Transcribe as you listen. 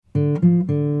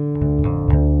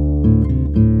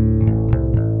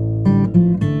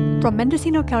From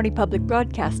Mendocino County Public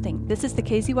Broadcasting, this is the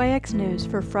KZYX News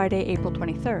for Friday, April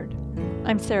 23rd.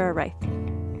 I'm Sarah Reith.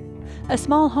 A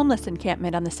small homeless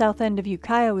encampment on the south end of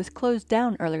Ukiah was closed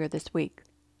down earlier this week.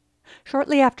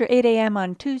 Shortly after 8 a.m.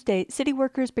 on Tuesday, city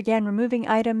workers began removing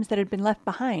items that had been left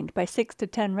behind by 6 to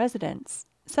 10 residents,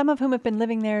 some of whom have been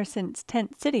living there since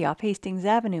Tent City off Hastings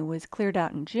Avenue was cleared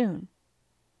out in June.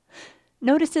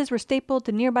 Notices were stapled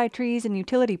to nearby trees and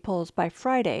utility poles by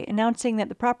Friday, announcing that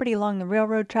the property along the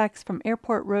railroad tracks from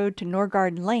Airport Road to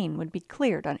Norgarden Lane would be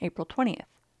cleared on April 20th.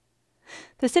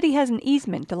 The city has an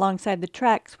easement alongside the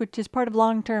tracks, which is part of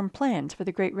long-term plans for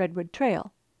the Great Redwood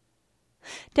Trail.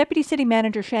 Deputy City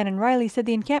Manager Shannon Riley said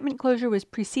the encampment closure was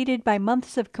preceded by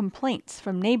months of complaints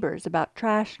from neighbors about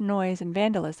trash, noise, and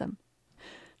vandalism.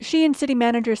 She and City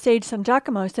Manager Sage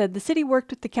Sangiacomo said the city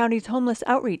worked with the county's homeless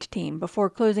outreach team before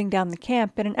closing down the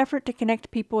camp in an effort to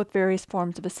connect people with various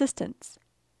forms of assistance.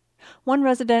 One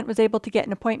resident was able to get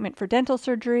an appointment for dental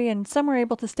surgery, and some were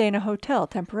able to stay in a hotel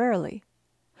temporarily.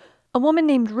 A woman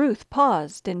named Ruth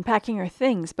paused in packing her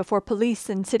things before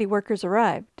police and city workers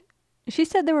arrived. She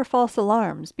said there were false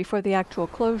alarms before the actual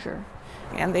closure.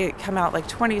 And they come out like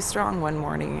 20 strong one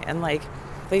morning, and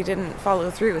they didn't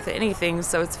follow through with anything,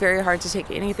 so it's very hard to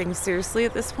take anything seriously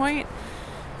at this point.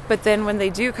 But then when they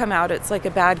do come out, it's like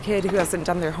a bad kid who hasn't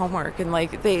done their homework, and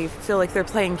they feel like they're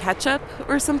playing catch up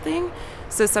or something.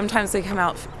 So sometimes they come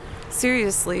out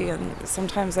seriously, and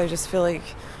sometimes I just feel like,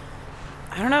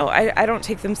 I don't know, I don't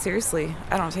take them seriously.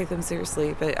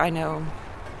 But I know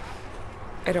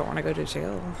I don't want to go to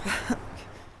jail.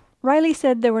 Riley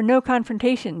said there were no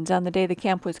confrontations on the day the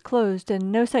camp was closed,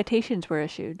 and no citations were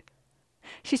issued.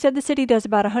 She said the city does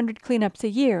about 100 cleanups a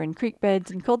year in creek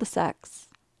beds and cul-de-sacs.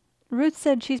 Ruth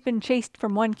said she's been chased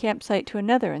from one campsite to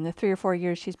another in the 3 or 4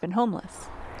 years she's been homeless.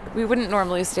 We wouldn't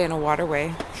normally stay in a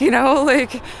waterway,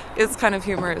 it's kind of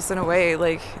humorous in a way.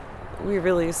 We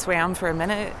really swam for a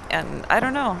minute, and I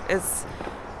don't know, it's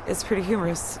pretty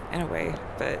humorous in a way,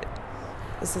 but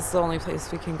this is the only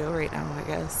place we can go right now, I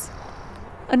guess.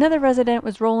 Another resident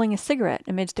was rolling a cigarette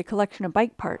amidst a collection of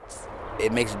bike parts.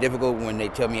 It makes it difficult when they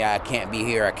tell me I can't be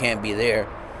here, I can't be there,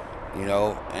 and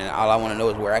all I want to know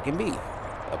is where I can be.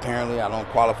 Apparently, I don't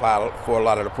qualify for a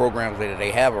lot of the programs that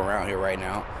they have around here right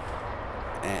now,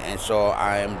 and so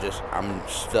I'm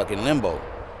stuck in limbo.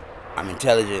 I'm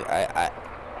intelligent,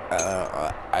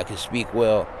 I can speak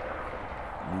well,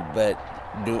 but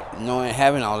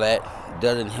having all that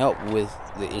doesn't help with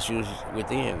the issues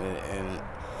within, and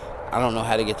I don't know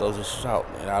how to get those issues out,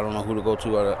 and I don't know who to go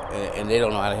to, and they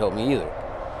don't know how to help me either.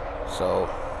 So,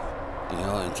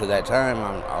 until that time,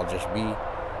 I'll just be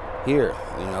here,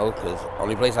 because the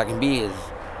only place I can be is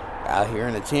out here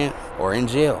in a tent or in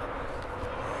jail,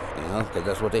 because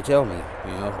that's what they tell me.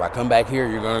 If I come back here,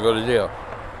 you're going to go to jail.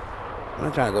 I'm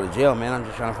not trying to go to jail, man. I'm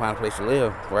just trying to find a place to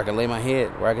live where I can lay my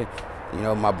head, where I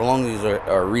can, my belongings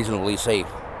are reasonably safe,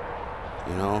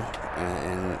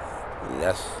 and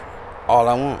that's all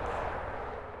I want.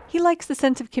 He likes the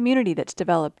sense of community that's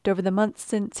developed over the months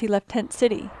since he left Tent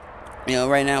City.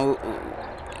 Right now,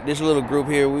 this little group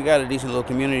here, we got a decent little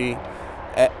community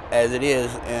as it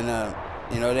is, and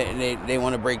they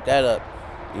want to break that up,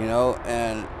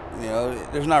 and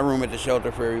there's not room at the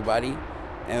shelter for everybody,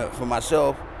 and for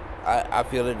myself, I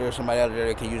feel that there's somebody out there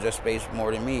that can use that space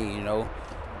more than me, and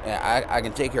I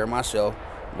can take care of myself,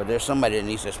 but there's somebody that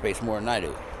needs that space more than I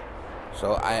do,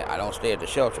 so I don't stay at the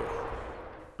shelter.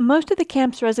 Most of the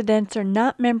camp's residents are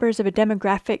not members of a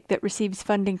demographic that receives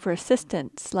funding for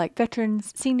assistance, like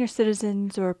veterans, senior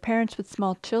citizens, or parents with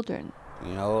small children.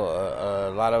 A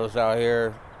lot of us out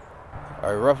here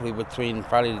are roughly between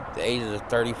probably the ages of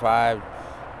 35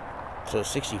 to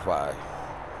 65.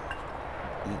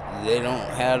 They don't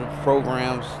have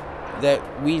programs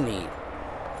that we need.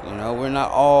 We're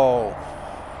not all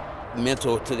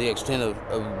mental to the extent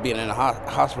of being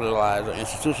hospitalized or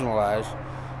institutionalized.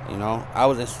 I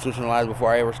was institutionalized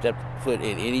before I ever stepped foot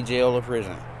in any jail or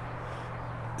prison.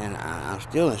 And I'm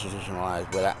still institutionalized,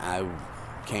 but I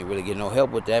can't really get no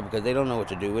help with that because they don't know what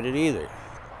to do with it either.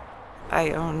 I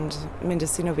owned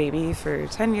Mendocino Baby for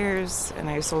 10 years, and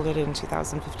I sold it in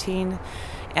 2015.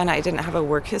 And I didn't have a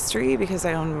work history because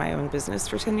I owned my own business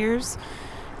for 10 years.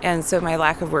 And so my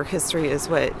lack of work history is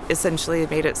what essentially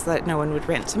made it so that no one would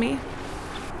rent to me.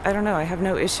 I don't know, I have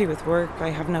no issue with work. I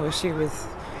have no issue with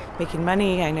making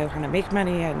money. I know how to make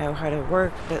money. I know how to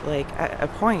work. But at a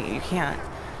point, you can't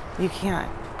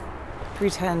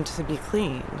pretend to be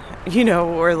clean,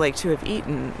 or to have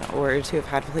eaten or to have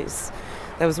had a place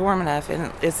that was warm enough.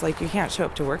 And it's you can't show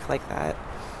up to work like that.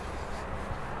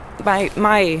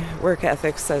 My work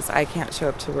ethic says I can't show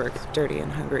up to work dirty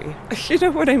and hungry. You know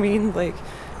what I mean?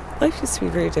 life used to be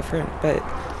very different, but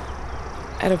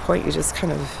at a point it just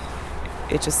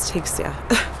takes you.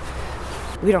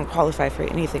 We don't qualify for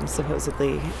anything,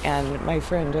 supposedly. And my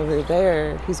friend over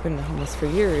there, who's been homeless for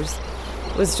years,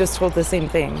 was just told the same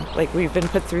thing. Like, we've been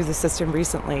put through the system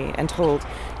recently and told,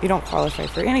 you don't qualify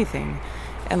for anything.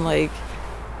 And, like,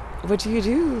 what do you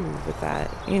do with that?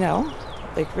 You know?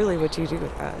 Like, really, what do you do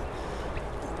with that?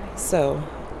 So,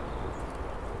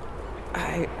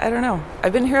 I don't know.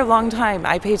 I've been here a long time.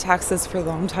 I pay taxes for a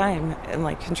long time and,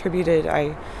 like, contributed.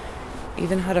 I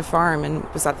even had a farm and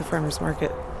was at the farmer's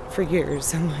market for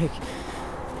years, and like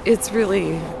it's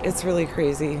really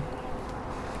crazy.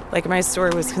 Like, my store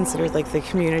was considered like the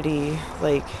community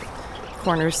like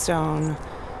cornerstone.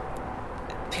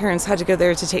 Parents had to go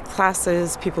there to take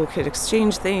classes, people could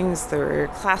exchange things, there were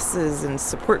classes and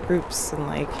support groups, and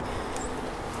like,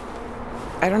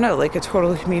 I don't know, like a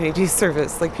total community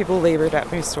service. Like, people labored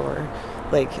at my store,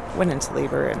 like went into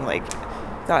labor, and like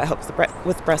that helps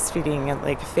with breastfeeding and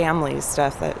like family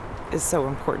stuff that is so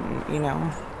important, you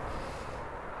know.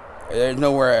 There's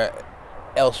nowhere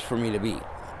else for me to be.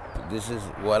 This is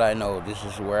what I know. This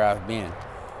is where I've been.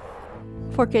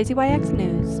 For KZYX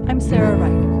News, I'm Sarah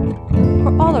Wright.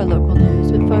 For all our local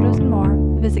news with photos and more,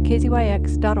 visit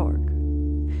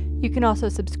kzyx.org. You can also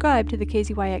subscribe to the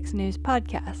KZYX News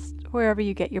podcast, wherever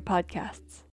you get your podcasts.